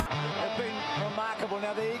incredible.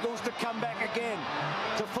 Now the Eagles to come back again.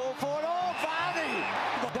 To fall forward. Oh, Varney!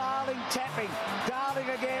 Darling tapping. Darling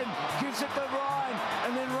again. Gives it to Ryan.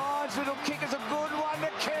 And then Ryan's little kick is a good one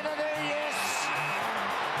to Kennedy. Yes!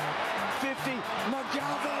 50.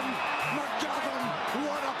 McGovern.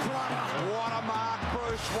 What a player. What a mark,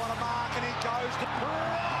 Bruce. What a mark. And it goes to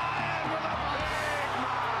Ryan with a big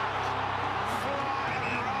mark.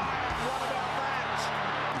 Ryan. What about that?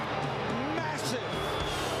 Massive.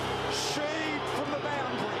 Sheed from the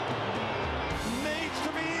boundary. Needs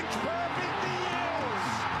to be inch perfect. He is.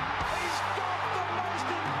 He's got the most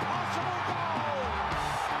impossible goal.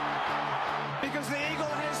 Because the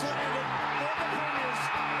Eagle has landed for the Premiers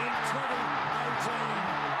in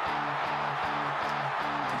 2018.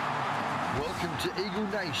 Welcome to Eagle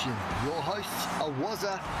Nation. Your hosts are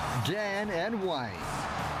Wazza, Dan and Wayne.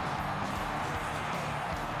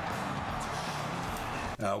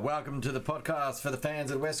 Welcome to the podcast for the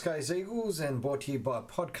fans of the West Coast Eagles, and brought to you by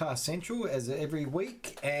Podcast Central as every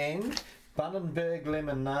week, and Bundaberg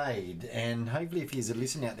Lemonade. And hopefully if you're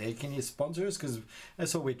listening out there, can you sponsor us, because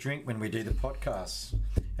that's all we drink when we do the podcasts.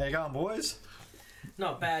 How you going, boys?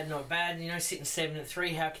 Not bad. You know, sitting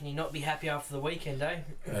 7-3, how can you not be happy after the weekend, eh?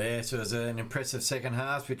 Yes, it was an impressive second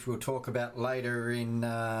half, which we'll talk about later in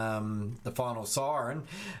the final siren.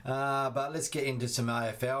 But let's get into some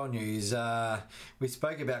AFL news. We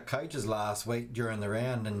spoke about coaches last week during the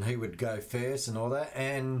round and who would go first and all that,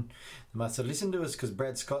 and they must have listened to us because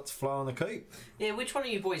Brad Scott's flying the coop. Yeah, which one of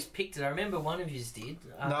you boys picked it? I remember one of you did.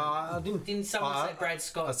 No, I didn't. Didn't someone say Brad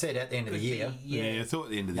Scott? I said at the end of the year. Yeah, I thought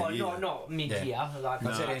at the end of the year. Not mid-year. Yeah. Like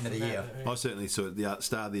I said end of the year. I certainly saw at the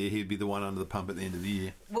start of the year he'd be the one under the pump at the end of the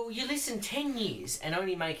year. Well, you listen, 10 years and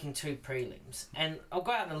only making 2 prelims. And I'll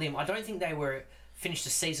go out on a limb. I don't think they were finished the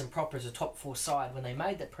season proper as a top 4 side when they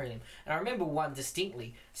made that prelim. And I remember one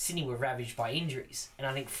distinctly, Sydney were ravaged by injuries. And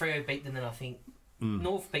I think Freo beat them, and I think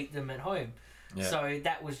North beat them at home. Yeah. So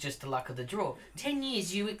that was just the luck of the draw. 10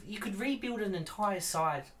 years, you could rebuild an entire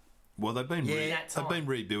side. Well, they've been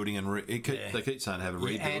rebuilding, and they keep saying have a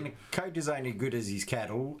rebuild. And coach is only good as his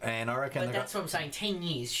cattle, and I reckon. But that's what I'm saying. 10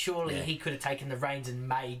 years, surely he could have taken the reins and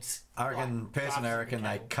made. I reckon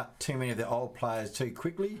they cut too many of the old players too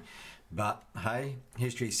quickly. But hey,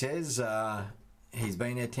 history says he's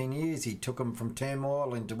been there 10 years. He took them from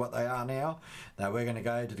turmoil into what they are now. They were going to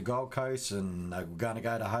go to the Gold Coast, and they were going to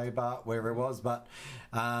go to Hobart, wherever it was. But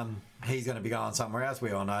he's going to be going somewhere else.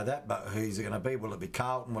 We all know that. But who's it going to be? Will it be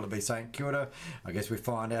Carlton? Will it be St Kilda? I guess we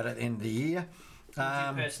find out at the end of the year. Do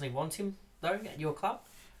you personally want him, though, at your club?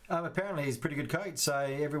 Apparently he's a pretty good coach, so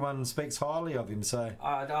everyone speaks highly of him. So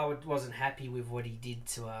I wasn't happy with what he did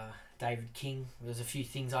to David King. There's a few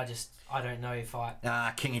things I don't know if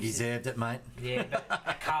I... King had deserved it, mate. Yeah, but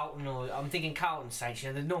at Carlton, I'm thinking Carlton Saints,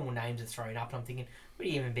 the normal names are thrown up, and I'm thinking, would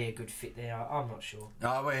he even be a good fit there? I'm not sure.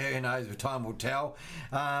 Oh, well, who knows? Time will tell.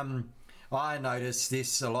 I notice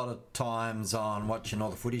this a lot of times on watching all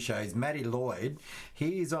the footy shows. Matty Lloyd,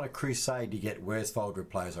 he's on a crusade to get Worsfold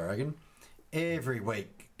players, I reckon. Every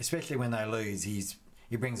week, especially when they lose, he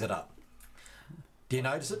brings it up. Do you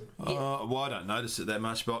notice it? Well, I don't notice it that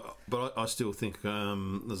much, but I still think, as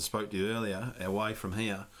I spoke to you earlier, away from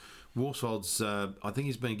here, Worsfold's, I think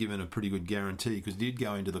he's been given a pretty good guarantee, because he did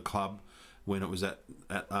go into the club when it was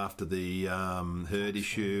after the Herd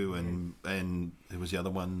issue, and there was the other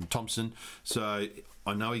one, Thompson. So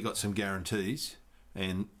I know he got some guarantees,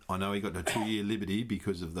 and I know he got a 2-year liberty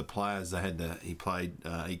because of the players they had. He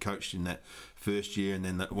coached in that first year, and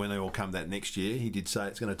then when they all come that next year, he did say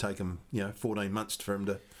it's going to take him 14 months for him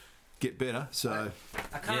to get better. So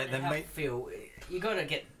I can't help feel you got to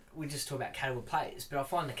get. We just talk about cattle with players, but I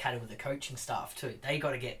find the cattle with the coaching staff too. They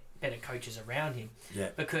got to get better coaches around him. Yeah.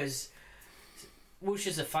 Because Woosh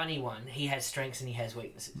is a funny one. He has strengths and he has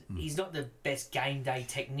weaknesses. He's not the best game day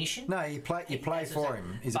technician. No, you play for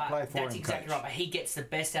him. He's a play for him. That's exactly coach. right. But he gets the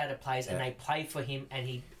best out of players, and they play for him, and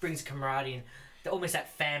he brings camaraderie and almost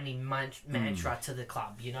that family mantra to the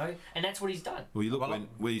club, and that's what he's done. Well, you look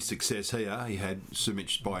with his success here, he had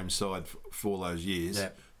Sumich by his side for all those years. Yeah.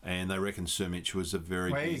 And they reckon Sumich was a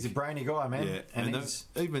very big... he's a brainy guy, man. Yeah, and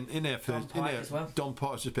even in our first... Don Pike as well. Don Pike,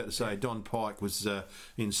 I was just about to say, Don Pike was,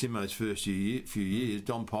 in Simo's first few years,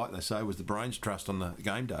 Don Pike, they say, was the brains trust on the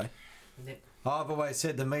game day. Yeah. I've always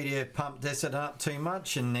said the media pump Essendon up too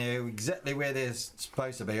much, and they're exactly where they're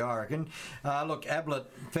supposed to be, I reckon. Look, Ablett,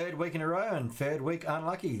 3rd week in a row, and 3rd week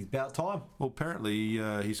unlucky. About time. Well, apparently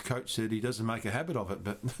his coach said he doesn't make a habit of it,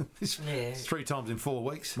 but it's 3 times in 4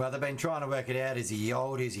 weeks. Well, they've been trying to work it out. Is he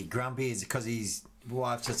old? Is he grumpy? Is it because he's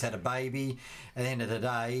wife's just had a baby. At the end of the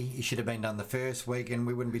day, he should have been done the first week and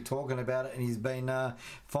we wouldn't be talking about it. And he's been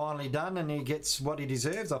finally done and he gets what he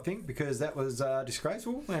deserves, I think, because that was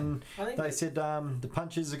disgraceful. And they said the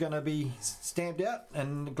punches are going to be stamped out,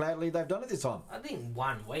 and gladly they've done it this time. I think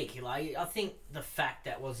 1 week. Like, I think the fact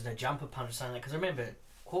that wasn't a jumper punch or something, because I remember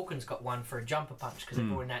Hawkins got one for a jumper punch because they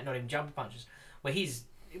brought in that, not even jumper punches, where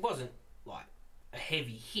it wasn't like a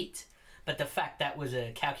heavy hit, but the fact that was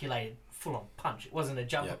a calculated full-on punch. It wasn't a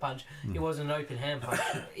jumper punch. It wasn't an open hand punch.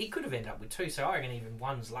 He could have ended up with two, so I reckon even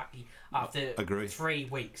one's lucky after 3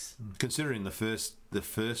 weeks. Considering the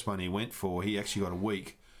first one he went for, he actually got a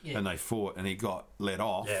week. Yeah. And they fought and he got let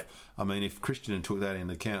off. Yeah. I mean, if Christian took that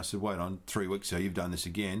into account, said, wait on, 3 weeks ago, you've done this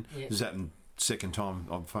again. Yeah. This happened second time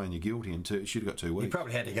I'm finding you guilty, and you should have got 2 weeks. You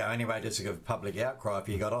probably had to go anyway just to give public outcry if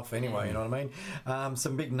you got off anyway, you know what I mean?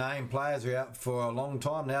 Some big name players are out for a long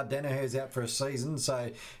time now. Danaher's out for a season,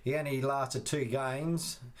 so he only lasted 2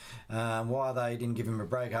 games. Why they didn't give him a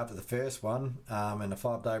break after the first one and a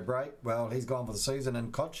 5-day break, well, he's gone for the season,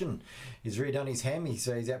 and Cochin has redone his hammy,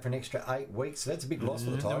 so he's out for an extra 8 weeks, so that's a big loss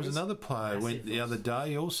for the Tigers. There was another player went the other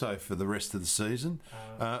day also for the rest of the season.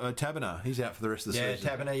 Taberner, he's out for the rest of the season.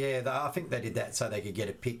 Yeah, Taberner, I think they did that so they could get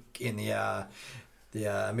a pick in the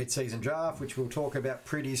mid-season draft, which we'll talk about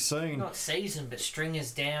pretty soon. Not season, but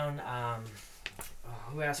Stringer's down.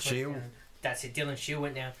 Who else? Shield. Went down? That's it. Dylan Shield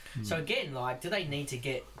went down. So again, like, do they need to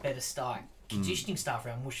get better conditioning staff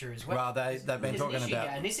around Musher as well? Well, they've been talking about,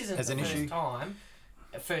 and this isn't the first time.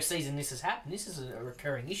 First season this has happened. This is a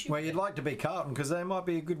recurring issue. Well, you'd like to be Carlton because they might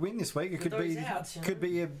be a good win this week. It could be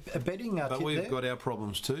a betting tip. But we've got our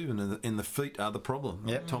problems too, and in the feet are the problem.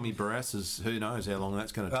 Yep. Tommy Barras who knows how long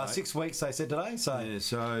that's going to take. 6 weeks they said today. So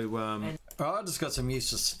I just got some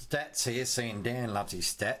useless stats here. Seeing Dan loves his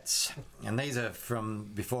stats, and these are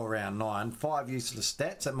from before round 9. 5 useless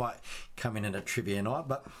stats that might come in at a trivia night.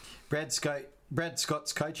 But Brad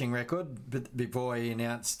Scott's coaching record before he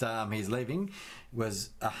announced he's leaving was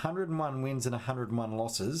 101 wins and 101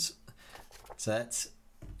 losses. So that's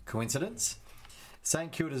coincidence.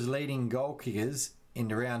 St Kilda's leading goal kickers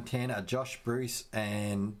into round 10 are Josh Bruce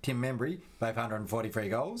and Tim Membry, both 143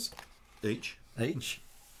 goals each.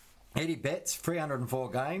 Eddie Betts,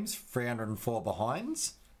 304 games, 304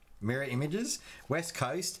 behinds. Mirror images. West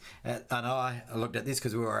Coast, and I looked at this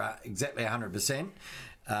because we were exactly 100%.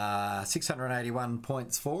 681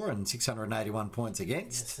 points for and 681 points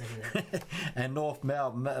against. Yes, and North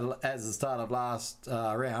Melbourne, as the start of last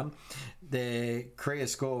round, their career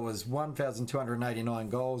score was 1,289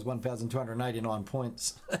 goals, 1,289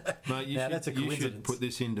 points. Mate, that's a coincidence. You should put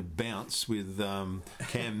this into Bounce with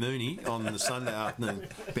Cam Mooney on the Sunday afternoon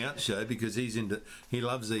Bounce show, because he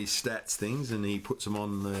loves these stats things and he puts them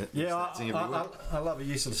on the stats thing every week. I love the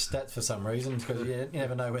use of stats for some reason, because you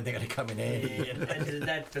never know when they're going to come in handy.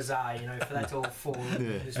 And that's bizarre, for that to all fall.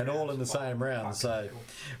 And all in the same round. So,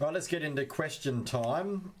 right, let's get into question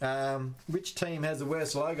time. Which team has the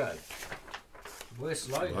worst logo?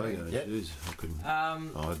 Worst logo? Yep. Jeez, I couldn't.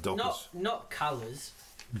 Not colours,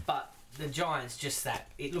 but the Giants, just that.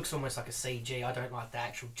 It looks almost like a CG. I don't like the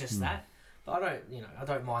actual, that. But I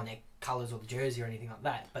don't mind their colours or the jersey or anything like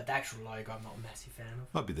that. But the actual logo, I'm not a massive fan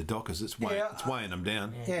of. Might be the Dockers. It's weighing them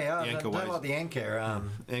down. I don't like the anchor.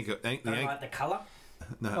 Don't like the colour?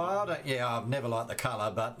 No. I've never liked the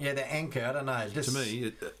colour, but the anchor, I don't know. To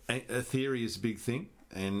me, a theory is a big thing,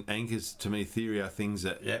 and anchors, to me, theory are things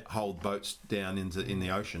that hold boats down in the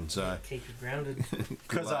ocean. So keep you grounded.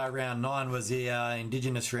 Because round 9 was the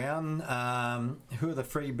Indigenous round. Who are the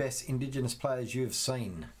 3 best Indigenous players you've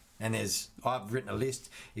seen? And I've written a list.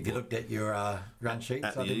 If you looked at your run sheets,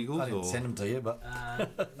 at the Eagles, I didn't send them to you, but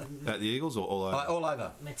at the Eagles or all over? All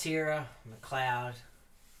over. Matera, McLeod,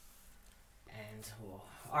 and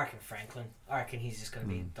I reckon Franklin. I reckon he's just going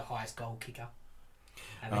to be the highest goal kicker.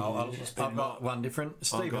 I've got one different.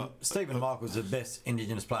 Stephen Michael's the best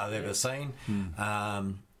Indigenous player I've ever seen. I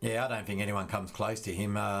don't think anyone comes close to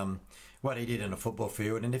him. What he did in a football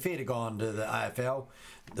field, and if he'd have gone to the AFL,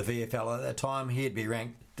 the VFL at that time, he'd be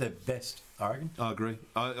ranked the best, I reckon. I agree.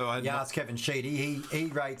 Ask Kevin Sheedy. He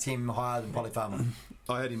rates him higher than Polly Farmer.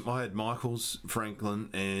 I had Michaels, Franklin,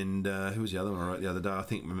 and who was the other one I wrote the other day? I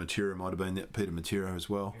think Matera might have been Peter Matera as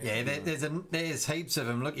well. Yeah, there's heaps of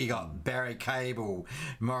them. Look, you got Barry Cable,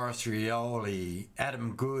 Morris Rioli,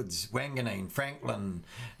 Adam Goods, Wanganeen, Franklin,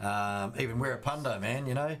 even Wirrapundo, man.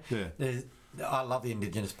 Yeah. I love the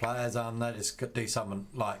Indigenous players. They just do something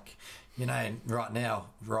like, right now,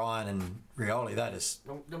 Ryan and Rioli, they're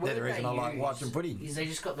the reason I like watching footy. Is they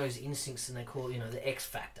just got those instincts, and they call it, the X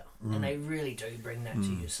factor, and they really do bring that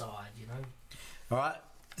to your side, All right,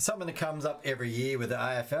 something that comes up every year with the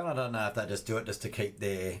AFL. I don't know if they just do it just to keep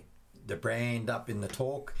the brand up in the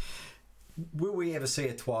talk. Will we ever see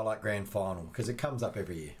a Twilight Grand Final? Because it comes up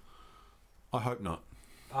every year. I hope not.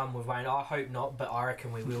 I'm with Wayne. I hope not, but I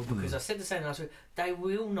reckon we will, because I said the same last week. They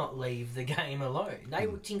will not leave the game alone. They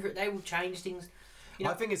will tinker it. They will change things. You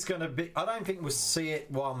know, I think it's going to be... I don't think we'll see it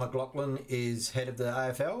while McLaughlin is head of the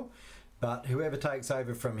AFL, but whoever takes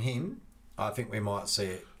over from him, I think we might see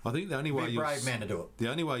it. I think the only way Be a brave man to do it. The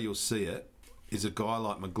only way you'll see it is a guy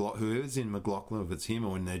like McLaughlin, whoever's in McLaughlin, if it's him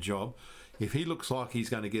or in their job, if he looks like he's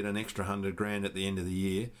going to get an extra $100,000 at the end of the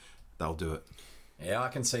year, they'll do it. Yeah, I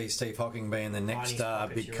can see Steve Hocking being the next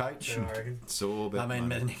big coach. It's all about the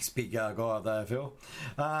money. next big guy of the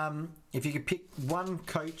AFL. If you could pick one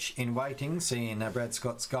coach in waiting, seeing Brad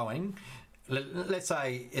Scott's going, let's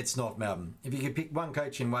say it's North Melbourne. If you could pick one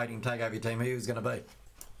coach in waiting to take over your team, who was going to be?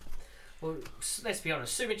 Well, let's be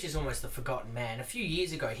honest, Sumich is almost the forgotten man. A few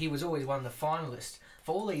years ago, he was always one of the finalists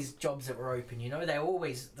for all these jobs that were open, you know. They were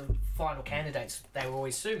always, the final candidates, they were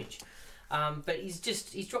always Sumich. But he's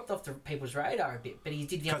dropped off the people's radar a bit. But he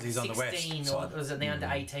did the under 16 or was it the under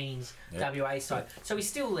 18s WA side. So he's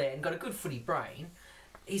still there and got a good footy brain.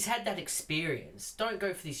 He's had that experience. Don't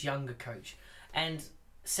go for this younger coach. And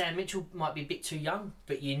Sam Mitchell might be a bit too young,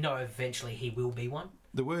 but you know eventually he will be one.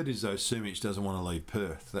 The word is, though, Sumich doesn't want to leave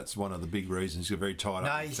Perth. That's one of the big reasons. He's very tied up.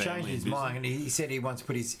 No, he's changed his mind. He said he wants to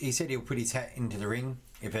put his. He said he'll put his hat into the ring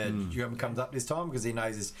if a job comes up this time, because he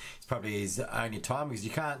knows it's probably his only time, because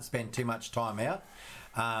you can't spend too much time out.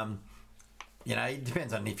 You know, it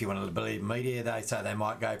depends on if you want to believe media. They say they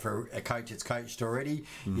might go for a coach that's coached already.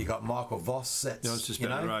 You got Michael Voss. That's, I was just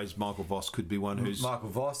about to raise Michael Voss could be one who's... Michael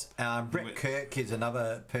Voss. Brett Kirk is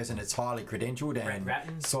another person that's highly credentialed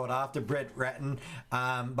and sought after. Brett Ratton.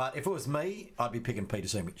 But if it was me, I'd be picking Peter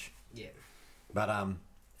Sumich. Yeah. But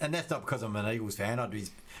and that's not because I'm an Eagles fan.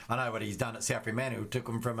 I know what he's done at South Fremantle. Took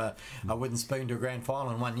him from a wooden spoon to a grand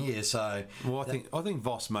final in 1 year. So, well, I think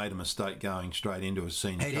Voss made a mistake going straight into a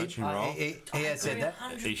senior coaching role. He has said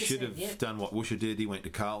that. He should have done what Woosha did. He went to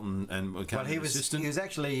Carlton and became an assistant. He was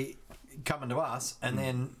actually coming to us, and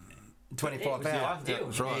then 24 hours.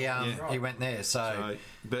 That's right. He went there. So,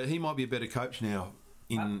 but he might be a better coach now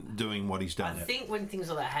in doing what he's done. I think when things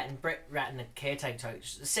like that happen, Brett Ratton, a caretaker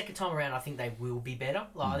coach, the second time around, I think they will be better.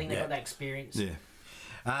 Like, I think they've got that experience. Yeah.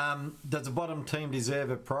 Does the bottom team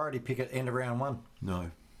deserve a priority pick at end of round one?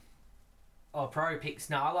 No. Oh, priority picks?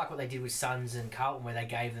 No, I like what they did with Suns and Carlton, where they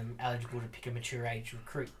gave them eligible to pick a mature age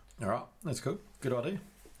recruit. All right, that's good. Good idea.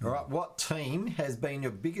 All right, what team has been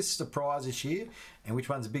your biggest surprise this year, and which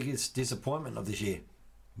one's the biggest disappointment of this year?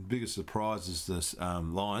 Biggest surprise is the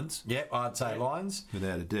Lions. Yep, I'd say Lions.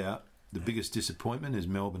 Without a doubt. The biggest disappointment is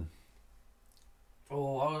Melbourne.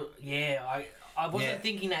 Oh yeah, I wasn't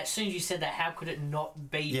thinking that. As soon as you said that, how could it not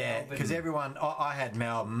be Melbourne? Yeah, because everyone... I had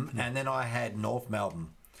Melbourne, and then I had North Melbourne.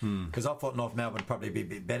 Because I thought North Melbourne would probably be a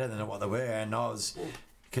bit better than what they were, and I was...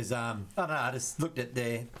 Because, I don't know, I just looked at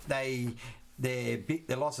their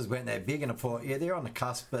losses weren't that big, and I thought, they're on the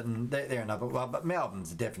cusp, but they're another... Well, but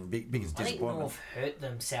Melbourne's definitely biggest disappointment. I think North hurt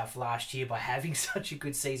themselves last year by having such a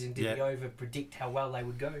good season. Did we over-predict how well they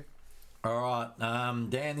would go? All right,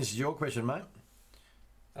 Dan, this is your question, mate.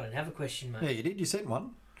 I don't have a question, mate. Yeah, you did. You sent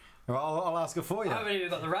one. All right, I'll ask it for you. I haven't even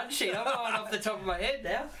got the run sheet. I'm going off the top of my head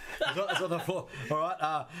now. It's on the floor. All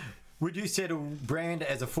right, would you settle Brand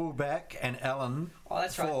as a fullback and Allen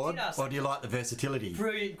forward, or do you like the versatility?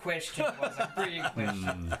 Brilliant question. Brilliant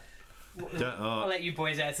question. I'll let you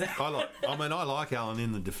boys answer. I like Allen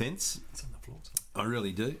in the defence. It's on the floor. I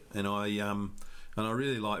really do, and I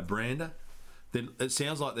really like Brander. It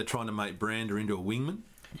sounds like they're trying to make Brander into a wingman.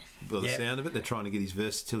 By the sound of it, they're trying to get his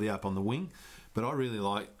versatility up on the wing. But I really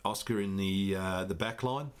like Oscar in the back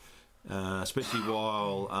line, especially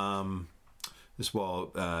while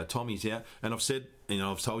Tommy's out. And I've said,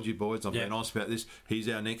 I've told you boys, I've been honest about this. He's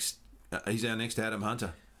our next Adam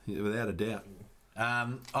Hunter, without a doubt.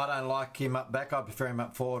 I don't like him up back. I prefer him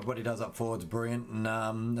up forward. What he does up forward's brilliant,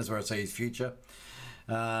 and that's where I see his future.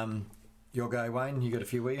 Your go, Wayne. You got a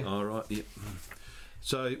few, will you? All right. Yep.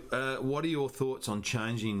 So, what are your thoughts on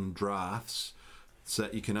changing drafts so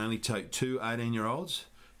that you can only take 2 18-year-olds,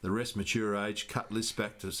 the rest mature age, cut lists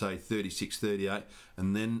back to, say, 36, 38,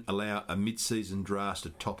 and then allow a mid-season draft to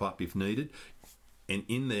top up if needed? And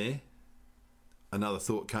in there, another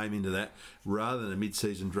thought came into that. Rather than a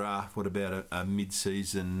mid-season draft, what about a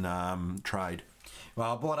mid-season trade?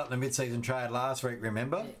 Well, I brought up the mid-season trade last week,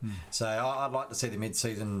 remember? So I'd like to see the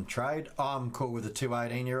mid-season trade. I'm cool with the 2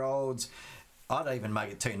 18-year-olds. I'd even make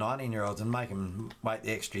it 2 19-year-olds and make them wait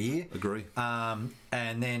the extra year. Agree. And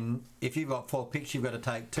then if you've got 4 picks, you've got to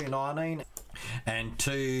take 2 19 and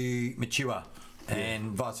 2 mature,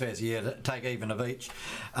 and vice versa. Yeah, take even of each.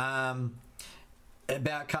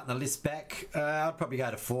 About cutting the list back, I'd probably go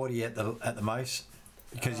to 40 at the most.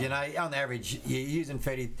 Because, on average, you're using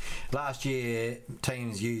 30... Last year,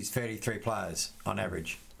 teams used 33 players on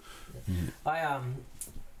average.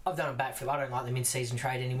 I've done a backflip. I don't like the mid-season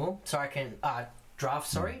trade anymore. So I can... draft,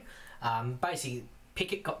 sorry. Basically,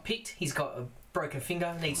 Pickett got picked. He's got a broken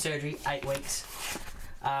finger, needs surgery, 8 weeks.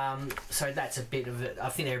 So that's a bit of it. I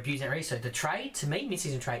think they're abusing it already. So the trade, to me,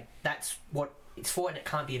 mid-season trade, that's what it's for, and it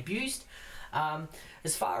can't be abused.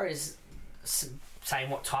 As far as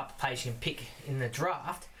saying what type of players you can pick in the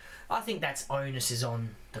draft, I think that's onus is on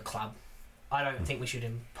the club. I don't think we should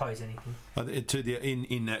impose anything.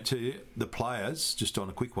 In that too, the players, just on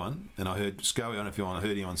a quick one, and I heard Scully on, if you want, I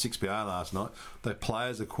heard him on 6PR last night, the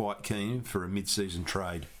players are quite keen for a mid-season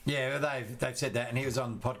trade. Yeah, they've said that, and he was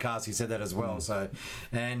on the podcast, he said that as well. So,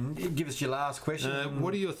 and give us your last question.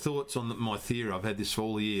 What are your thoughts on my theory? I've had this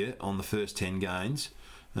all year on the first 10 games.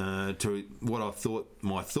 To what I thought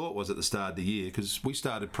my thought was at the start of the year, because we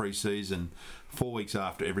started pre-season 4 weeks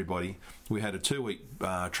after everybody. We had a 2-week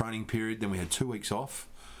training period, then we had 2 weeks off,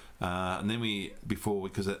 and then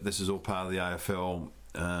because this is all part of the AFL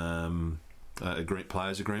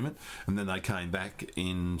players agreement, and then they came back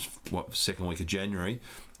in second week of January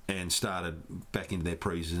and started back into their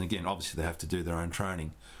pre-season again. Obviously they have to do their own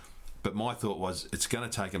training, but my thought was it's going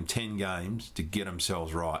to take them 10 games to get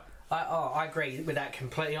themselves right. I agree with that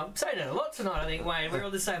completely. I'm saying it a lot tonight, I think, Wayne. We're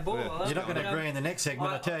on the same ball. Yeah. You're not going to agree in the next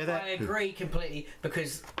segment, I'll tell you that. I agree completely,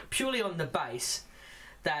 because purely on the base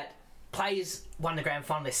that players won the grand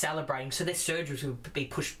final, they're celebrating, so their surgeries will be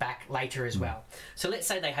pushed back later as well. So let's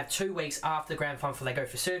say they have 2 weeks after the grand final before they go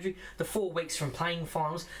for surgery, the 4 weeks from playing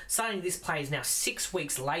finals. Suddenly this player is now 6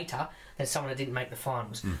 weeks later than someone that didn't make the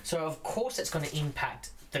finals. So of course it's going to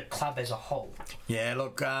impact the club as a whole. Yeah,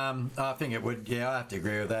 look, I think it would. Yeah, I have to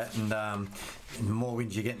agree with that. And the more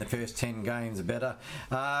wins you get in the first 10 games, the better.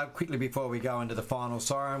 Quickly before we go into the final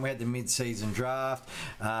siren, we had the mid-season draft.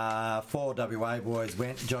 4 WA boys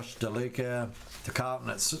went. Josh DeLuca to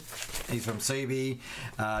Carlton. He's from CB.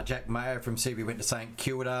 Jack Mayer from CB went to St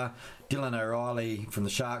Kilda. Dylan O'Reilly from the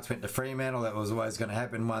Sharks went to Fremantle. That was always going to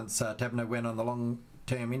happen once Tabner went on the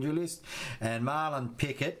long-term injury list. And Marlon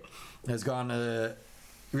Pickett has gone to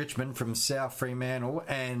Richmond from South Fremantle,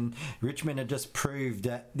 and Richmond had just proved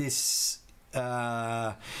that this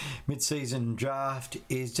mid-season draft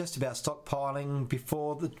is just about stockpiling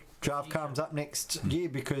before the draft comes up next year,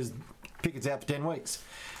 because Pickett's out for 10 weeks.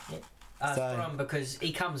 Because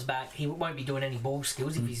he comes back, he won't be doing any ball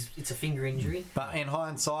skills if it's a finger injury. But in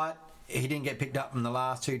hindsight, he didn't get picked up in the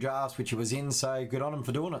last 2 drafts, which he was in, so good on him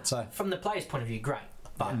for doing it. So from the player's point of view, great,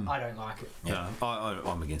 but I don't like it. Yeah,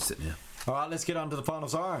 I'm against it now. All right, let's get on to the final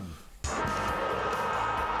siren. It's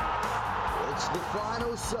the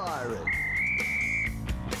final siren.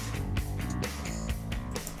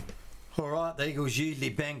 All right, the Eagles usually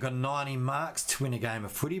bank on 90 marks to win a game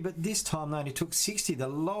of footy, but this time they only took 60, the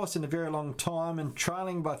lowest in a very long time, and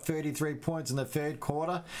trailing by 33 points in the third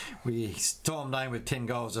quarter. We stormed in with 10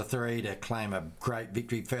 goals to 3 to claim a great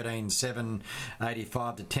victory, 13-7,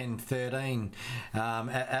 85 to 10-13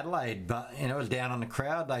 at Adelaide. But it was down on the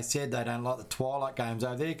crowd. They said they don't like the twilight games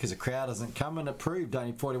over there because the crowd doesn't come, and it proved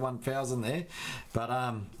only 41,000 there. But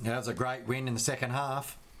that was a great win in the second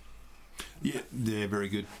half. Yeah, very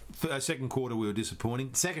good. Second quarter we were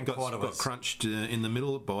disappointing. Got crunched in the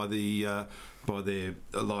middle by their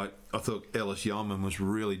I thought Ellis Yeoman was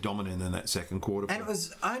really dominant in that second quarter. And it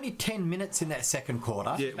was only 10 minutes in that second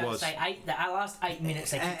quarter. Yeah, it was. The last 8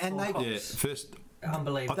 minutes they kicked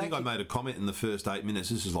unbelievable. I think I made a comment in the first 8 minutes.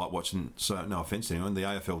 This is like watching, so no offence to anyone, the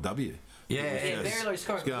AFLW. Yeah, very low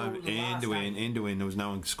scoring. It's going end to end. There was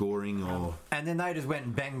no one scoring And then they just went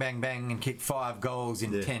and bang, bang, bang and kicked 5 goals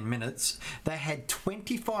in 10 minutes. They had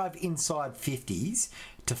 25 inside 50s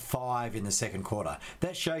to 5 in the second quarter.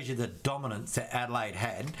 That shows you the dominance that Adelaide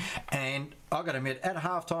had. And I've got to admit, at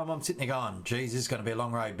halftime, I'm sitting there going, geez, this is going to be a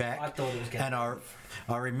long road back. I thought it was going to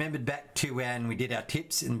be. I remembered back to when we did our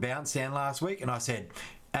tips in Bounce Down last week, and I said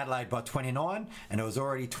Adelaide by 29, and it was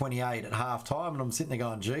already 28 at half time, and I'm sitting there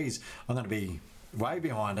going, geez, I'm going to be way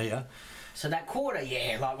behind here. So that quarter,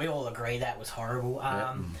 like we all agree, that was horrible.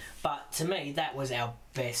 But to me, that was our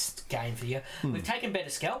best game for the year. We've taken better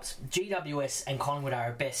scalps. GWS and Collingwood are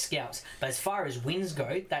our best scalps. But as far as wins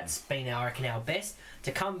go, that's been, I reckon, our best.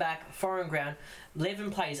 To come back, foreign ground,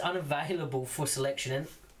 11 players unavailable for selection, and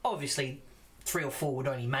obviously 3 or 4 would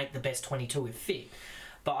only make the best 22 if fit.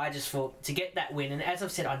 But I just thought to get that win, and as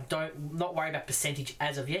I've said, not worry about percentage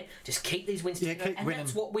as of yet. Just keep these wins together, keep and winning.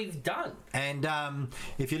 that's what we've done. And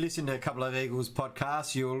if you listen to a couple of Eagles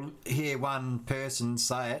podcasts, you'll hear one person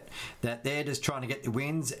say it, that they're just trying to get the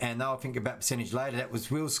wins and they'll think about percentage later. That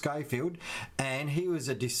was Will Schofield, and he was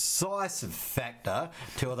a decisive factor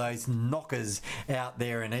to all those knockers out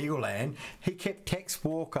there in Eagle Land. He kept Tex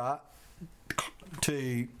Walker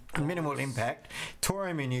to minimal impact, tore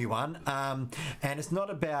him a new one, and it's not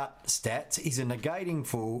about stats. He's a negating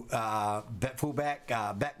fullback,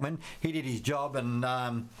 backman. He did his job,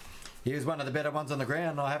 and he was one of the better ones on the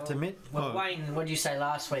ground, I have to admit. Well, Wayne, what did you say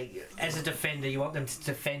last week? As a defender, you want them to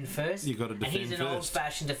defend first. You got to defend and he's an first.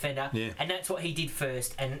 old-fashioned defender, and that's what he did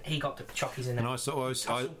first, and he got the chockies in that. And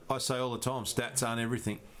I say all the time, stats aren't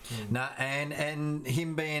everything. No, and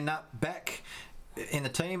him being up back in the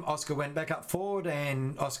team, Oscar went back up forward,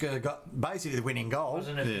 and Oscar got basically the winning goal.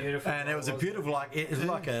 Wasn't it beautiful? And it was a beautiful, it was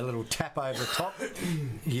like a little tap over the top,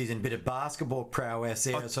 using a bit of basketball prowess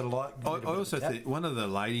there, sort of like. I also think one of the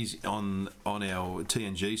ladies on our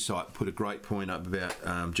TNG site put a great point up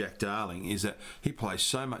about Jack Darling, is that he plays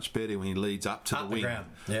so much better when he leads up to the wing. Ground.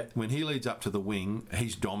 Yep. When he leads up to the wing,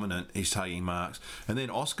 he's dominant. He's taking marks, and then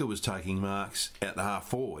Oscar was taking marks at the half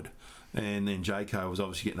forward. And then Jaco was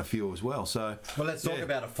obviously getting a few as well. So, well, let's talk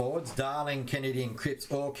about the forwards. Darling, Kennedy and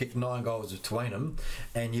Cripps all kicked 9 goals between them,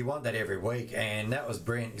 and you want that every week, and that was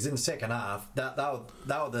brilliant, because in the second half, they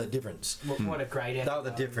were the difference. What a great effort. They were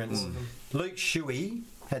the difference. Luke Shuey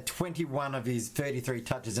had 21 of his 33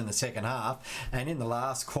 touches in the second half, and in the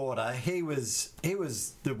last quarter, he was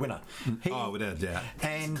the winner. Without a doubt.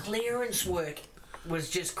 And Clearance work was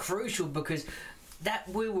just crucial, because that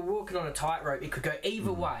we were walking on a tightrope. It could go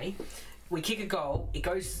either way. We kick a goal, it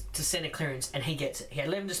goes to centre clearance, and he gets it. He had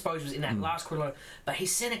 11 disposals in that last quarter, but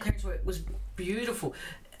his centre clearance work was beautiful.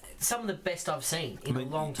 Some of the best I've seen in a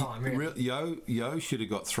long time, really. Yo should have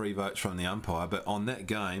got 3 votes from the umpire, but on that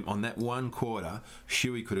game, on that one quarter,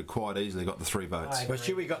 Shuey could have quite easily got the 3 votes. Well,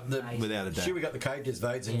 Shuey got without a doubt. Shuey got the coaches'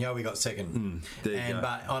 votes, and Yowie got second. There you go.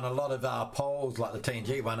 But on a lot of our polls, like the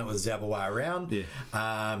TNG one, it was the other way around.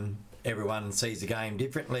 Yeah. Everyone sees the game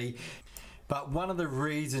differently. But one of the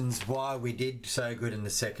reasons why we did so good in the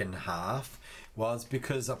second half was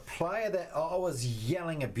because a player that I was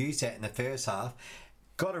yelling abuse at in the first half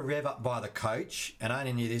got a rev up by the coach, and I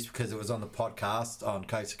only knew this because it was on the podcast on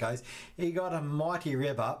Coast to Coast. He got a mighty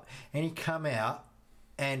rev up, and he come out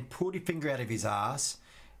and pulled his finger out of his ass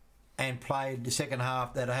and played the second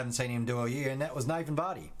half that I haven't seen him do all year, and that was Nathan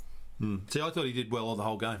Vardy. See, I thought he did well all the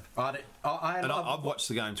whole game. I've watched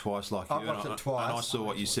the game twice, like I've you. watched it twice. And I saw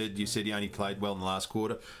what you said. You said he only played well in the last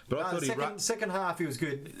quarter, but I thought second half he was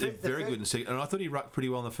good. Very good in the second. And I thought he rucked pretty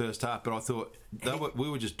well in the first half. But I thought we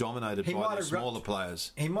were just dominated by the smaller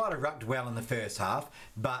players. He might have rucked well in the first half,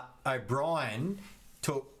 but O'Brien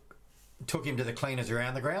took him to the cleaners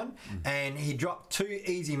around the ground, and he dropped 2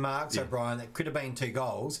 easy marks. O'Brien, that could have been 2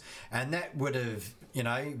 goals, and that would have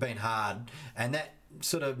been hard, and that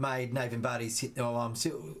sort of made Nathan Vardy sit. I'm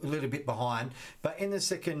still a little bit behind, but in the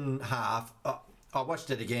second half, I watched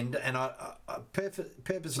it again, and I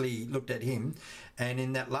purposely looked at him, and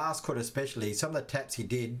in that last quarter especially, some of the taps he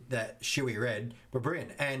did that Shuey read were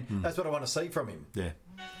brilliant, and that's what I want to see from him. Yeah.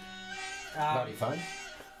 Bloody phone.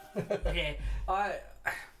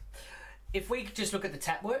 If we could just look at the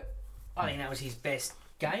tap work, I think that was his best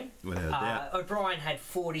game. Without a doubt. O'Brien had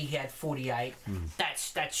 40, he had 48.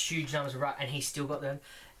 That's huge numbers, and he still got them.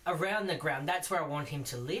 Around the ground, that's where I want him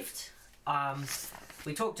to lift.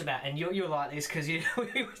 We talked about, and you're like this because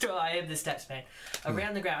I am the stats man.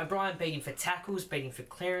 Around the ground, O'Brien beat him for tackles, beat him for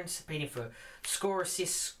clearance, beat him for score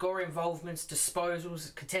assists, score involvements,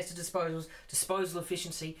 disposals, contested disposals, disposal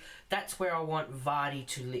efficiency. That's where I want Vardy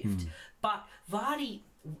to lift. But Vardy,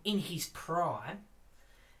 in his prime,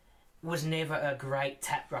 was never a great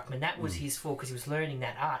tap ruckman. That was his fault because he was learning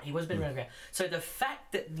that art. He was better around the ground. So the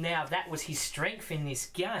fact that now that was his strength in this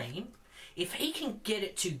game, if he can get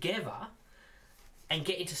it together and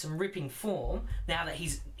get into some ripping form, now that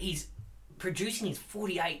he's producing his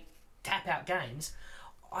 48 tap-out games,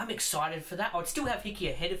 I'm excited for that. I'd still have Hickey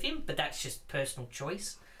ahead of him, but that's just personal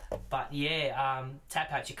choice. But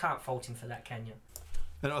tap-outs, you can't fault him for that, can you?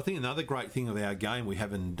 And I think another great thing of our game we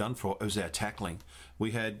haven't done for it was our tackling.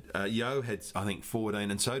 We had Yo had I think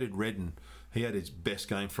 14, and so did Redden. He had his best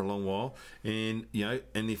game for a long while, and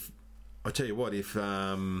and if I tell you what, if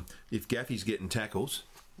Gaffey's getting tackles,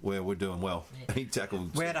 we're doing well. Yeah. He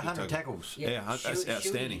tackled. We had 100 tackles. Yeah, that's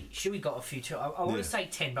outstanding. Shuey got a few too. I want to say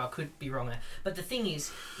 10, but I could be wrong there. But the thing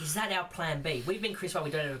is that our plan B? We've been criticised,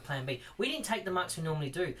 we don't have a plan B. We didn't take the marks we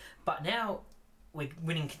normally do, but now we're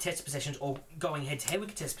winning contested possessions or going head to head with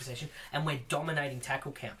contested possession, and we're dominating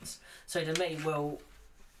tackle counts. So to me, well,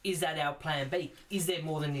 is that our plan B? Is there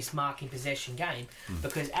more than this marking possession game?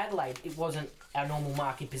 Because Adelaide, it wasn't our normal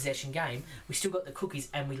marking possession game. We still got the cookies,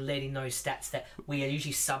 and we led in those stats that we are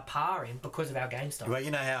usually subpar in because of our game style. Well, you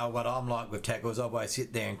know how what I'm like with tackles. I always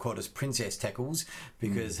sit there and call us princess tackles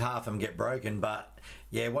because half of them get broken. But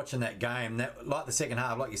yeah, watching that game, that like the second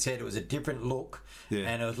half, like you said, it was a different look,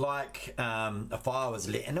 and it was like a fire was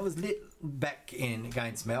lit, and it was lit back in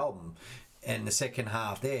against Melbourne. And the second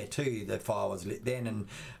half there too, the fire was lit then, and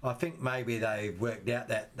I think maybe they worked out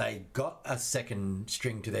that they got a second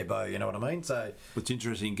string to their bow. You know what I mean? So what's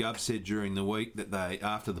interesting, Gov said during the week that they,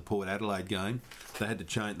 after the Port Adelaide game, they had to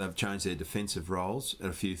change. They've changed their defensive roles at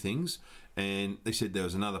a few things, and they said there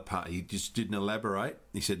was another part. He just didn't elaborate.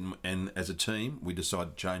 He said, and as a team, we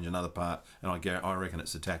decided to change another part, and I reckon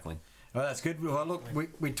it's the tackling. Well, that's good. Well, look,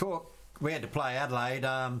 we talked. We had to play Adelaide.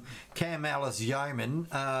 Cam Ellis Yeoman,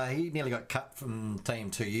 he nearly got cut from the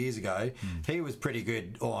team 2 years ago. He was pretty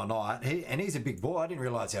good all night. And he's a big boy. I didn't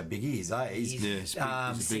realise how big he is. He's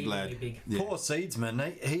a big lad. Big. Poor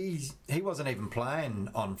Seedsman, he wasn't even playing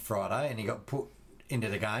on Friday, and he got put into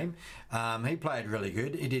the game. He played really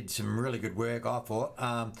good. He did some really good work, I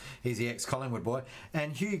thought. He's the ex-Collingwood boy.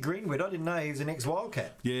 And Hugh Greenwood, I didn't know he was an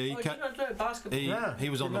ex-Wildcat. Yeah, Did you not know basketball? He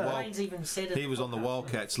was on the Even said it he was on the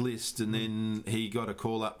Wildcats list, and then he got a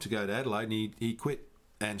call up to go to Adelaide, and he quit.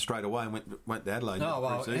 And straight away went to Adelaide. Oh,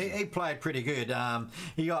 well, he played pretty good.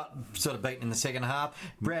 He got sort of beaten in the second half.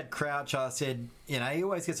 Brad Crouch, I said, he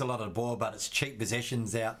always gets a lot of the ball, but it's cheap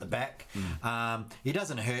possessions out the back. He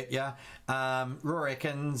doesn't hurt you. Roy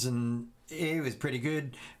Ekins, and he was pretty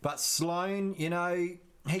good. But Sloane,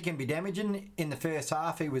 he can be damaging. In the first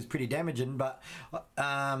half, he was pretty damaging, but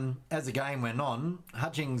as the game went on,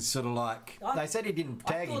 Hutchings sort of they said he didn't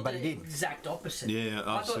tag him, but he did. Exact opposite. Yeah,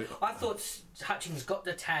 I thought Hutchings got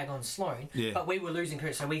the tag on Sloane, but we were losing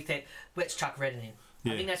credit, so we thought, let's chuck Redden in.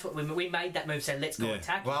 Yeah. I think that's what we made that move. Said let's go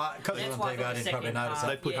attack. Well, because it was on TV, I didn't probably notice that.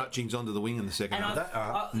 They put Hutchings onto the wing in the second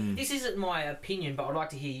half. This isn't my opinion, but I'd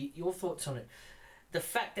like to hear your thoughts on it. The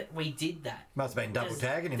fact that we did that Must have been double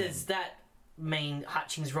tagging him. Does that mean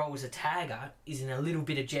Hutchings' role as a tagger is in a little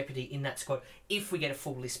bit of jeopardy in that squad if we get a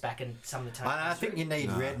full list back and some of the time? I think you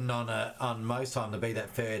need Redden on most time to be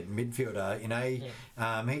that third midfielder.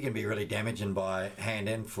 He can be really damaging by hand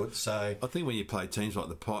and foot. So I think when you play teams like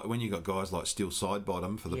the Pies, when you got guys like Steele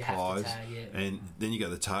Sidebottom for the Pies, and then you go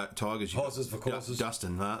the Tigers, horses for courses,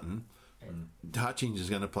 Dustin Martin. Hutchings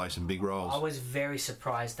is going to play some big roles. I was very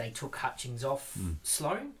surprised they took Hutchings off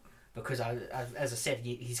Sloane. Because, as I said,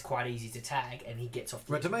 he's quite easy to tag and he gets off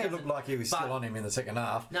the to me, it looked like he was still on him in the second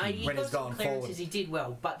half. No, when he's gone forward. He did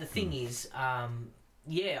well. But the thing is,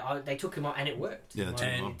 they took him on and it worked. Yeah,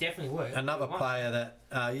 it definitely worked. Another player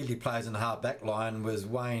that usually plays in the half back line was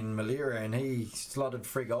Wayne Malira, and he slotted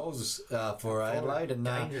 3 goals for Adelaide. And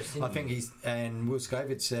I think and Will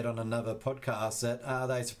Scovitz said on another podcast that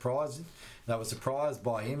they were surprised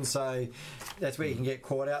by him, so that's where you can get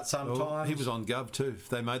caught out sometimes. Well, he was on Gov too. If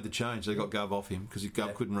they made the change, they got Gov off him because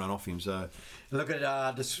Gov couldn't run off him. So look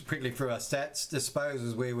at just quickly through our stats.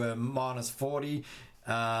 Disposals, we were minus 40.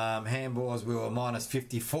 Handballs, we were minus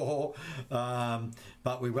 54.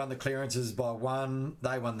 But we won the clearances by 1.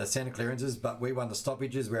 They won the centre clearances, but we won the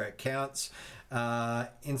stoppages where it counts.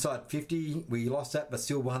 Inside 50, we lost that, but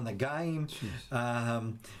still won the game.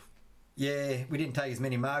 We didn't take as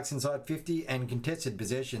many marks inside 50, and contested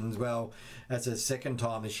possessions, well, that's the second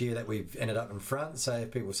time this year that we've ended up in front. So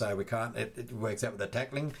if people say we can't, it works out with the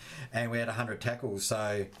tackling, and we had 100 tackles.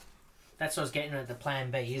 So that's what I was getting at the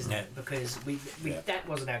plan B, isn't it? Because we that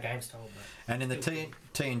wasn't our game style. But and in the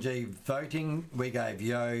TNG voting, we gave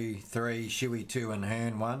Yo 3, Shuey 2, and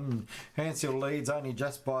Hearn 1. Hearn still leads only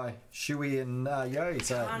just by Shuey and Yo.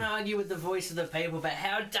 So I can't argue with the voice of the people, but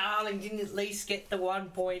how Darling didn't at least get the 1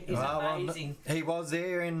 point is amazing. He was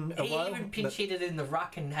there in a while. He even pinch hit it in the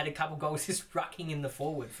ruck and had a couple goals just rucking in the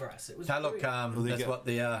forward for us. It was that's what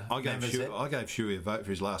the I gave Shuey a vote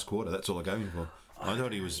for his last quarter. That's all I gave him for. I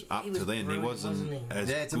thought he was up to then. He wasn't as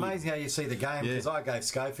it's good. amazing how you see the game, because I gave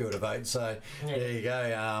Schofield a vote, so there you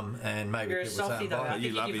go. And maybe you're a softie though. I think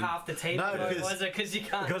you give half the team. No, because you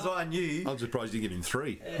can't. Because I knew. I'm surprised you give him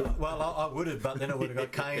 3. Well, I would have, but then I would have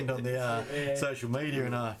got caned on the social media,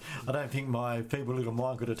 and I don't think my feeble little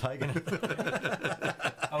mind could have taken it.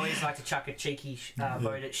 I always like to chuck a cheeky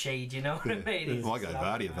vote at Sheed, you know what I mean? Well, I gave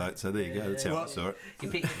Vardy a vote, so there you go. That's how I saw it. You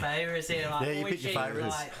pick your favourites here. Like, Yeah, you pick your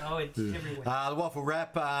favourites. Like, it's everywhere. The waffle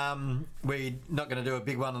wrap, we're not going to do a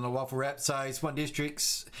big one on the waffle wrap. So Swan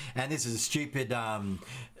Districts, and this is a stupid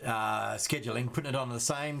scheduling, putting it on at the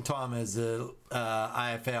same time as the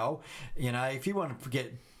AFL. You know, if you want to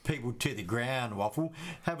get people to the ground, waffle,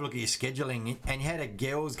 have a look at your scheduling, and you had a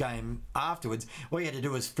girls game afterwards. All you had to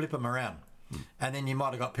do was flip them around. And then you might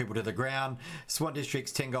have got people to the ground. Swan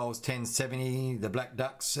Districts 10 goals, 10-70. The Black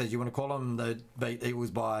Ducks, as you want to call them, they beat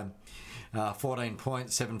Eagles by 14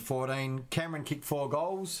 points, 7-14. Cameron kicked 4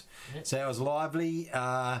 goals, so that was lively.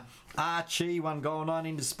 Archie 1 goal,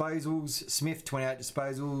 19 disposals. Smith 28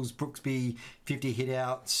 disposals. Brooksby 50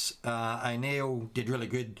 hit-outs. O'Neill did really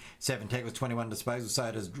good, 7 tackles, 21 disposals.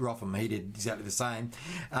 So does Rotham, he did exactly the same.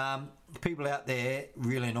 People out there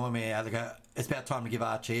really annoy me how they go, it's about time to give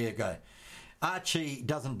Archie a go. Archie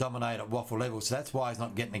doesn't dominate at waffle level, so that's why he's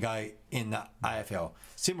not getting a go in the AFL.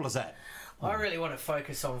 Simple as that. I really want to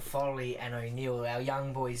focus on Foley and O'Neill, our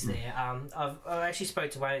young boys there. I've actually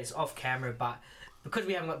spoke to one of this off camera, but because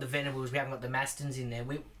we haven't got the Venables, we haven't got the Mastons in there,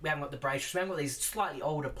 we haven't got the Bracious, we haven't got these slightly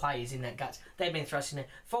older players in that guts. They've been thrust in there.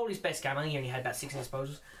 Foley's best game, I think he only had about 16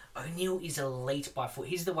 disposals. O'Neill is elite by foot.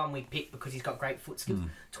 He's the one we picked because he's got great foot skills.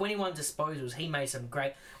 21 disposals. He made some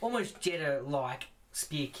great, almost Jetta-like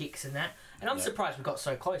spear kicks and that. And I'm surprised we got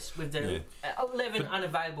so close with the 11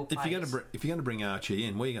 unavailable players. If you're going to bring Archie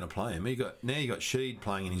in, where are you going to play him? You got Sheed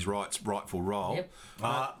playing in his rightful role. Yep.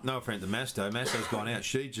 No offence to Masto. Masto's gone out.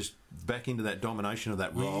 Sheed just back into that domination of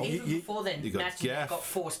that role. Even before then, you got Matthew Gaff, got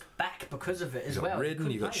forced back because of it as you got well. Redden,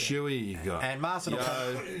 you got Shuey, you got And Marston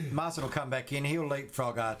will come back in. He'll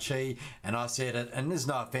leapfrog Archie. And I said it, and there's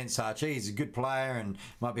no offence to Archie. He's a good player and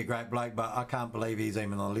might be a great bloke, but I can't believe he's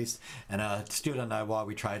even on the list. And I still don't know why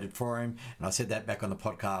we traded for him. And I said that back on the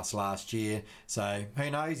podcast last year. So who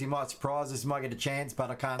knows? He might surprise us. He might get a chance, but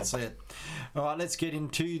I can't see it. All right, let's get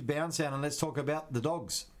into Bounce Down and let's talk about the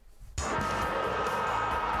Dogs.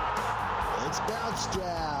 It's Bounce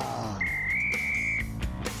Down.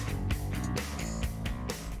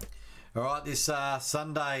 All right, this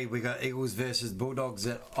Sunday we got Eagles versus Bulldogs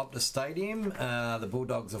at Optus Stadium. The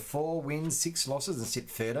Bulldogs are 4 wins, 6 losses and sit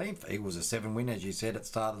 13th. Eagles are 7 wins, as you said at the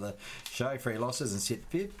start of the show, 3 losses and sit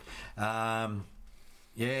 5th.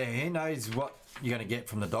 Who knows what you're going to get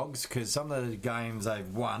from the Dogs, because some of the games they've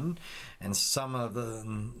won and some of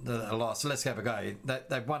them are lost. So let's have a go.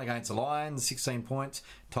 They've won against the Lions, 16 points,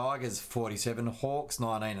 Tigers 47, Hawks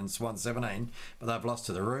 19 and Swan 17, but they've lost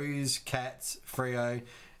to the Roos, Cats, Freo,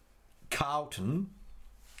 Carlton,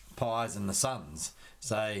 Pies and the Suns.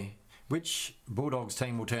 So which Bulldogs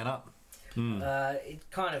team will turn up? It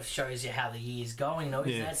kind of shows you how the year's going, though.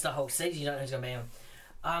 Yeah. That's the whole season. You don't know who's going to be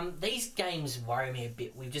on. These games worry me a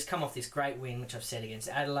bit. We've just come off this great win, which I've said, against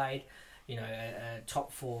Adelaide. You know, a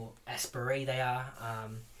top 4 aspiree they are.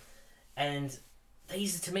 And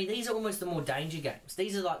to me, these are almost the more danger games.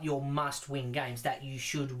 These are like your must-win games that you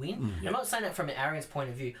should win. I'm not saying that from an arrogance point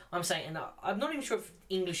of view. I'm saying, and I'm not even sure if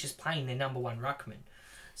English is playing their number 1 ruckman.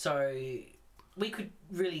 So we could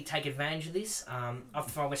really take advantage of this. I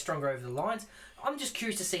thought we're stronger over the lines. I'm just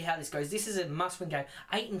curious to see how this goes. This is a must-win game.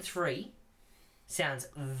 8-3 sounds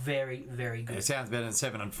very, very good. It sounds better than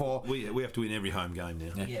 7-4. We have to win every home game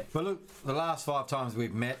now. Yeah. But look, the last 5 times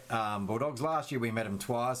we've met Bulldogs, last year we met them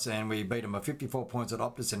twice and we beat them by 54 points at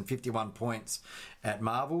Optus and 51 points at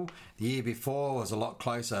Marvel. The year before was a lot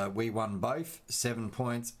closer. We won both, 7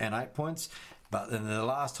 points and 8 points. But then the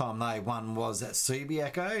last time they won was at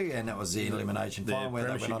Subiaco, and that was the elimination final where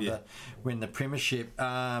they went on to win the premiership.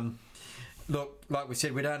 Look, like we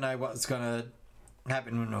said, we don't know what's going to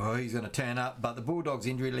happen or who's going to turn up, but the Bulldogs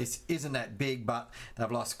injury list isn't that big, but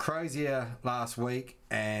they've lost Crozier last week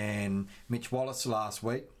and Mitch Wallace last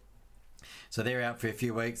week, so they're out for a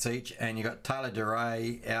few weeks each, and you've got Taylor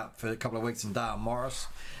DeRay out for a couple of weeks and Dale Morris,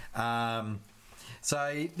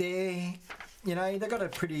 so they've got a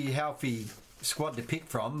pretty healthy squad to pick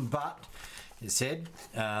from, but as said,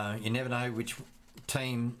 you never know which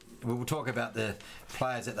team. We'll talk about the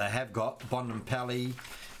players that they have got. Bontempelli,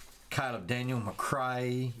 Caleb Daniel,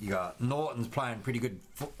 McRae. You got Norton's playing pretty good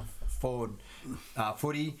forward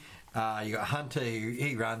footy. You got Hunter, who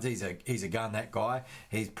he runs. He's a gun. That guy.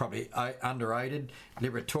 He's probably underrated.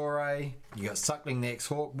 Liberatore. You got Suckling, the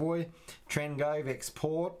ex-Hawk boy. Trengove,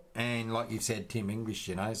 ex-Port, and like you've said, Tim English.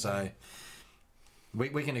 So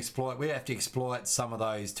we can exploit. We have to exploit some of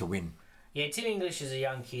those to win. Yeah, Tim English is a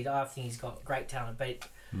young kid. I think he's got great talent, but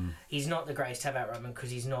he's not the greatest to have out Rutman because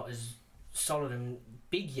he's not as solid and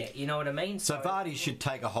big yet. You know what I mean? So Vardy should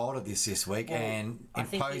take a hold of this week and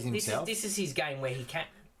impose himself. This is his game where he can.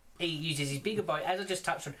 He uses his bigger body, as I just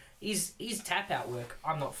touched on. His tap out work,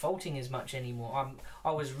 I'm not faulting as much anymore.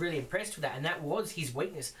 I was really impressed with that, and that was his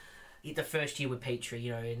weakness. The first year with Petrie,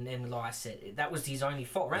 you know, and like I said, that was his only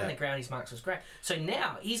fault. Around the ground, his marks was great. So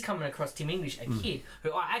now he's coming across Tim English, a kid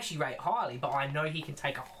who I actually rate highly, but I know he can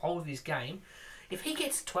take a hold of this game. If he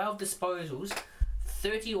gets 12 disposals,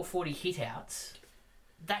 30 or 40 hit-outs,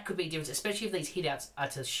 that could be different, especially if these hit-outs are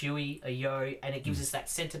to Shuey, a Yo, and it gives us that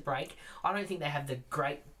centre break. I don't think they have the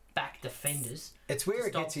great back defenders. It's where to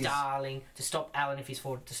it gets his... Darling, to stop Allen if he's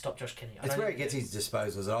forward, to stop Josh Kennedy. It's where he gets his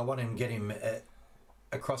disposals. I want him to get him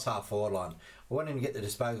across half forward line. I want him to get the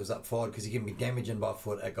disposals up forward because he can be damaging by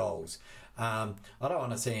foot at goals. I don't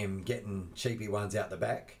want to see him getting cheapy ones out the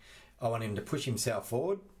back. I want him to push himself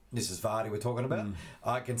forward. This is Vardy we're talking about.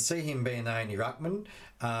 I can see him being the only ruckman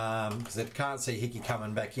because I can't see Hickey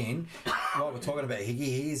coming back in. While we're talking about Hickey,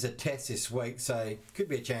 he's a test this week, so could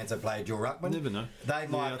be a chance to play dual ruckman. Never know. They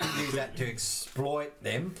might use that to exploit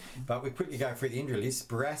them, but we quickly go through the injury list.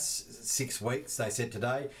 Barras, 6 weeks, they said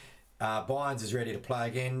today. Bynes is ready to play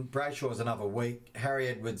again. Brayshaw's another week. Harry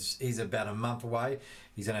Edwards, he's about a month away.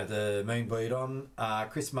 He's going to have the moon bleed on.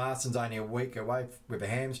 Chris Marston's only a week away with a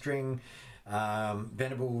hamstring.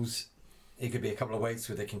 Venables, he could be a couple of weeks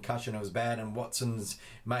with a concussion. It was bad. And Watson's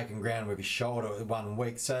making ground with his shoulder 1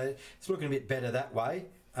 week. So it's looking a bit better that way.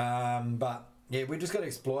 But yeah, we just got to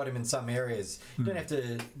exploit him in some areas. You don't have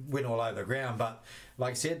to win all over the ground, but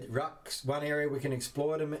like I said, ruck's one area we can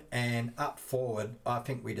exploit him, and up forward, I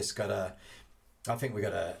think we just got a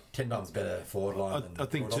 10 times better forward line. I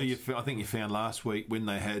think too. I think you found last week when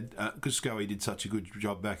they had because Scully did such a good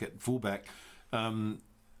job back at fullback.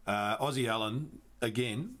 Ozzy Allen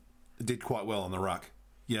again did quite well on the ruck.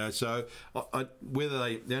 So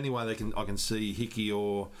the only way I can see Hickey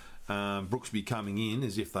or Brooksby coming in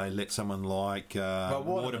is if they let someone like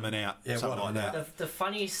Waterman out, something like that. The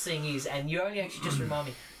funniest thing is, and you only actually just remind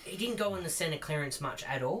me, he didn't go in the centre clearance much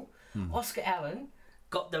at all. Oscar Allen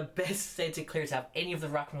got the best centre clearance out of any of the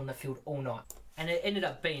ruckmen on the field all night. And it ended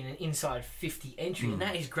up being an inside 50 entry, and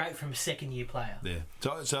that is great from a second-year player. Yeah.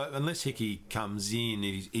 So unless Hickey comes in,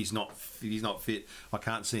 he's not fit. I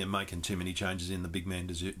can't see him making too many changes in the big man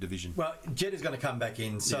division. Well, Jed is going to come back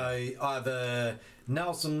in, so either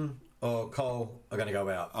Nelson or Cole are going to go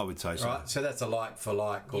out. I would say so. Right? So that's a like for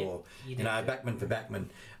like, or backman for backman.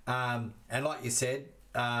 And like you said,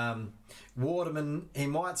 Waterman, he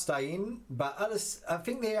might stay in, but I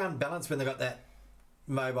think they're unbalanced when they've got that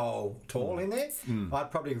mobile tall in there.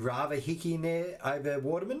 I'd probably rather Hickey in there over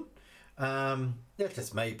Waterman. That's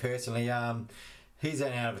just me personally. He's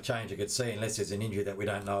an out of a change I could see unless there's an injury that we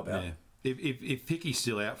don't know about. Yeah. If Hickey's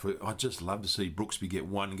still out for it, I'd just love to see Brooksby get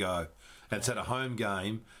one go. It's at a home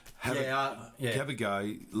game. Have a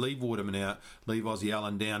go. Leave Waterman out. Leave Ozzy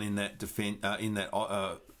Allen down in that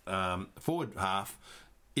forward half.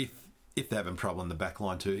 If they're having trouble in the back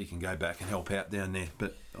line too, he can go back and help out down there.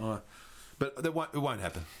 But it won't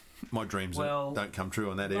happen. My dreams don't come true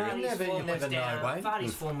on that area. You never know, Wayne.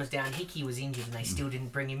 Vardy's form was down. Hickey was injured, and they still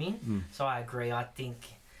didn't bring him in. So I agree. I think.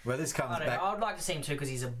 Well, this comes back. I'd like to see him too because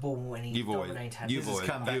he's a bull and he dominates. This has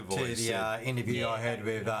come back to the interview I heard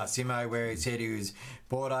with Simo, where he said he was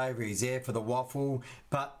brought over. He's there for the waffle,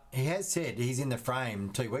 but he has said he's in the frame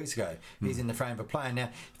 2 weeks ago. He's in the frame for playing. Now,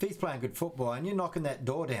 if he's playing good football and you're knocking that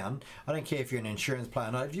door down, I don't care if you're an insurance player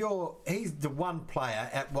or not. He's the one player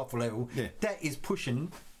at waffle level that is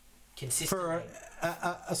pushing for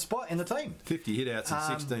a spot in the team. 50 hit-outs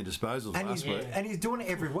and 16 disposals last week. And he's doing it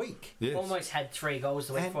every week. Yes. Almost had 3 goals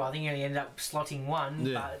the week before. I think he only ended up slotting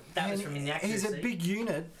 1, but that was from inaccuracy. He's a big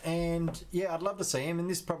unit, and I'd love to see him, and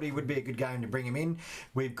this probably would be a good game to bring him in.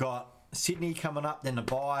 We've got Sydney coming up, then the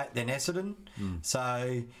bye, then Essendon.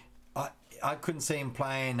 So I couldn't see him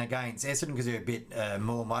playing against Essendon because they're a bit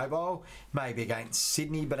more mobile. Maybe against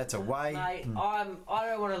Sydney, but it's away. Mate, I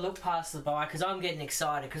don't want to look past the bye because I'm getting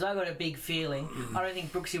excited because I've got a big feeling. I don't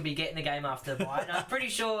think Brooksy will be getting a game after the bye. And I'm pretty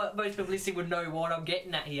sure most people listening would know what I'm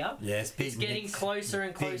getting at here. Yes, it's getting closer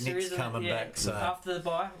and closer, isn't coming it? back, so. After the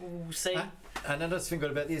bye, we'll see. And I just think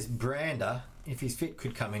about this. Brander, if he's fit,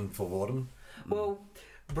 could come in for Waterman. Well,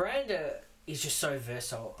 Brander is just so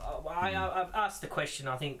versatile. I've asked the question,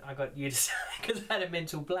 I think I got you to say because I had a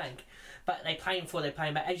mental blank. But they play him for, they play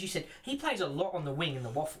him back. As you said, he plays a lot on the wing in the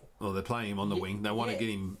waffle. Well, they're playing him on the wing. They want to get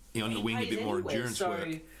him on the wing, a bit more endurance work.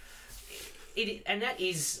 And that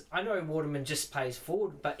is, I know Waterman just plays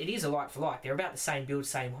forward, but it is a like for like. They're about the same build,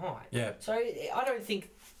 same height. Yeah. So I don't think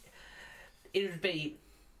it would be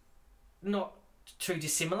not too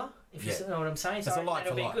dissimilar, if you know what I'm saying. So a like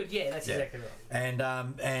that'll for be like. good. Yeah, that's exactly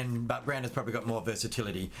right. But Brander's probably got more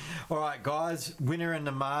versatility. All right, guys, winner and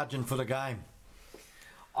the margin for the game.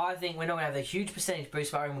 I think we're not going to have a huge percentage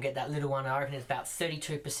boost, but I reckon we'll get that little one. I reckon it's about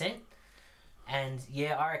 32%. And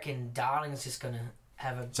yeah, I reckon Darling's just going to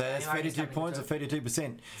have a... So that's 32 points or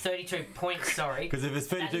 32%? 32 points, sorry. Because if it's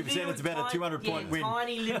 32%, it's about a 200-point win.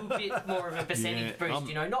 Tiny little bit more of a percentage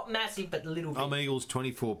boost, not massive, but a little bit. I'm Eagles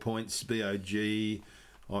 24 points, BOG.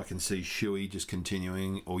 I can see Shuey just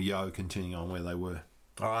continuing, or Yo continuing on where they were.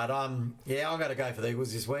 All right, I'm going to go for the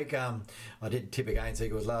Eagles this week. I did tip against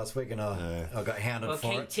Eagles last week, and I got hounded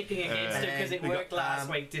for it. Well, keep tipping against it because it worked last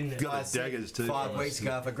week, didn't it? Got the daggers too. 5 weeks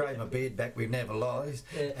ago, if I grade my beard back, we've never lost.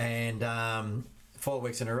 And 4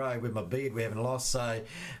 weeks in a row with my beard, we haven't lost. So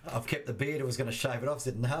I've kept the beard. I was going to shave it off. I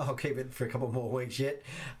said, no, I'll keep it for a couple more weeks yet.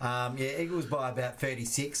 Eagles by about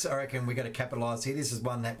 36. I reckon we've got to capitalise here. This is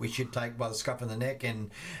one that we should take by the scruff of the neck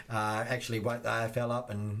and actually wake the AFL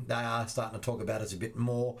up, and they are starting to talk about us a bit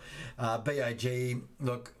more. BOG,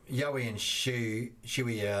 look, Yowie and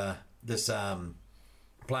Shuey are this...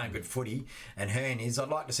 playing good footy, and Hearn is. I'd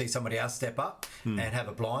like to see somebody else step up and have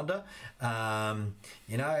a blinder. I'm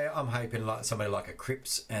hoping like somebody like a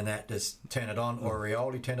Cripps and that just turn it on, or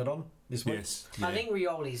Rioli turn it on this week. Yes. Yeah. I think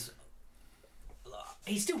Rioli's...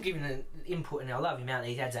 He's still giving an input, and I love him out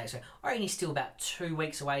there. He adds extra. I reckon he's still about 2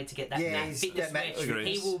 weeks away to get that fitness match.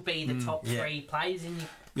 He will be the top 3 players in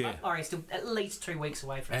the... I reckon he's still at least 2 weeks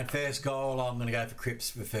away from And that. First goal, I'm going to go for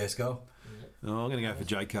Cripps for first goal. I'm going to go for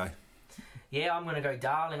JK. Yeah, I'm going to go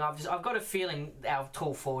Darling. I've got a feeling our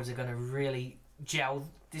tall forwards are going to really gel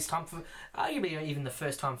this time, for arguably even the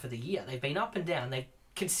first time for the year. They've been up and down.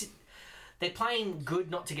 They're playing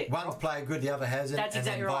good not to get... One's played good, the other hasn't. That's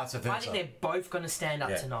exactly and then right. vice versa. I think they're both going to stand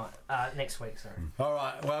up tonight, next week. Sorry. All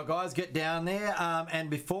right, well, guys, get down there. And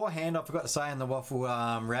beforehand, I forgot to say in the waffle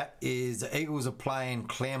wrap is the Eagles are playing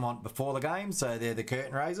Claremont before the game, so they're the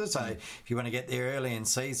curtain raisers. So if you want to get there early and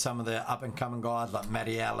see some of the up-and-coming guys like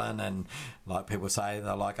Matty Allen and, like people say,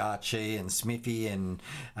 they're like Archie and Smithy and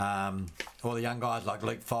all the young guys like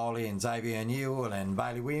Luke Foley and Xavier O'Neill and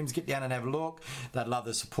Bailey Williams, get down and have a look. They'd love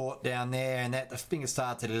the support down there. And that, I think it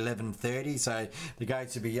starts at 11:30, so the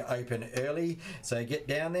gates will be open early. So get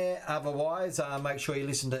down there. Otherwise, make sure you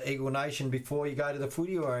listen to Eagle Nation before you go to the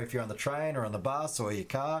footy, or if you're on the train or on the bus or your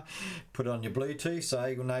car, put it on your Bluetooth. So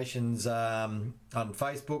Eagle Nation's on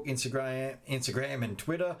Facebook, Instagram and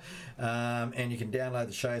Twitter. And you can download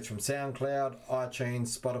the shows from SoundCloud,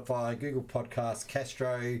 iTunes, Spotify, Google Podcasts,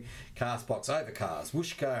 Castro, Castbox, Overcast,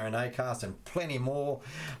 Whooshka and Acast, and plenty more.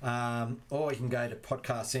 Or you can go to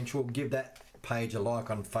Podcast Central, give that page a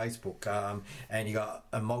like on Facebook, and you got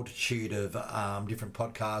a multitude of different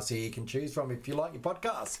podcasts here you can choose from if you like your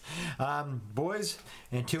podcasts. Boys,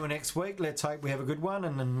 until next week, let's hope we have a good one,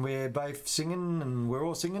 and then we're both singing, and we're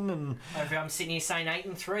all singing, and Hopefully I'm sitting here saying 8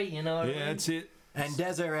 and 3, you know. Yeah, that's it. And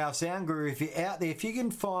Dazza, our sound guru, if you're out there, if you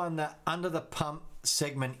can find the Under the Pump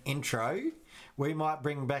segment intro, we might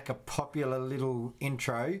bring back a popular little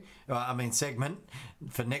segment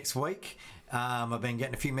for next week. I've been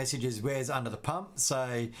getting a few messages, where's Under the Pump?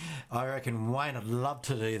 So I reckon Wayne would love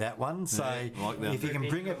to do that one. So like that. if you can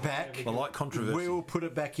bring it back, I like controversy. we'll put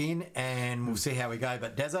it back in and we'll see how we go.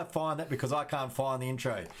 But Dazza, find that, because I can't find the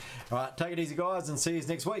intro. All right, take it easy, guys, and see you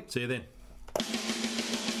next week. See you then. Got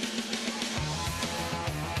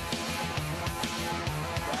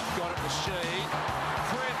it to Sheen.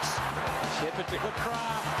 Cripps. Shepherd to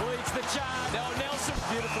Kraft. Leads the charge. Now Nelson.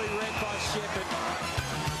 Beautifully read by Shepherd.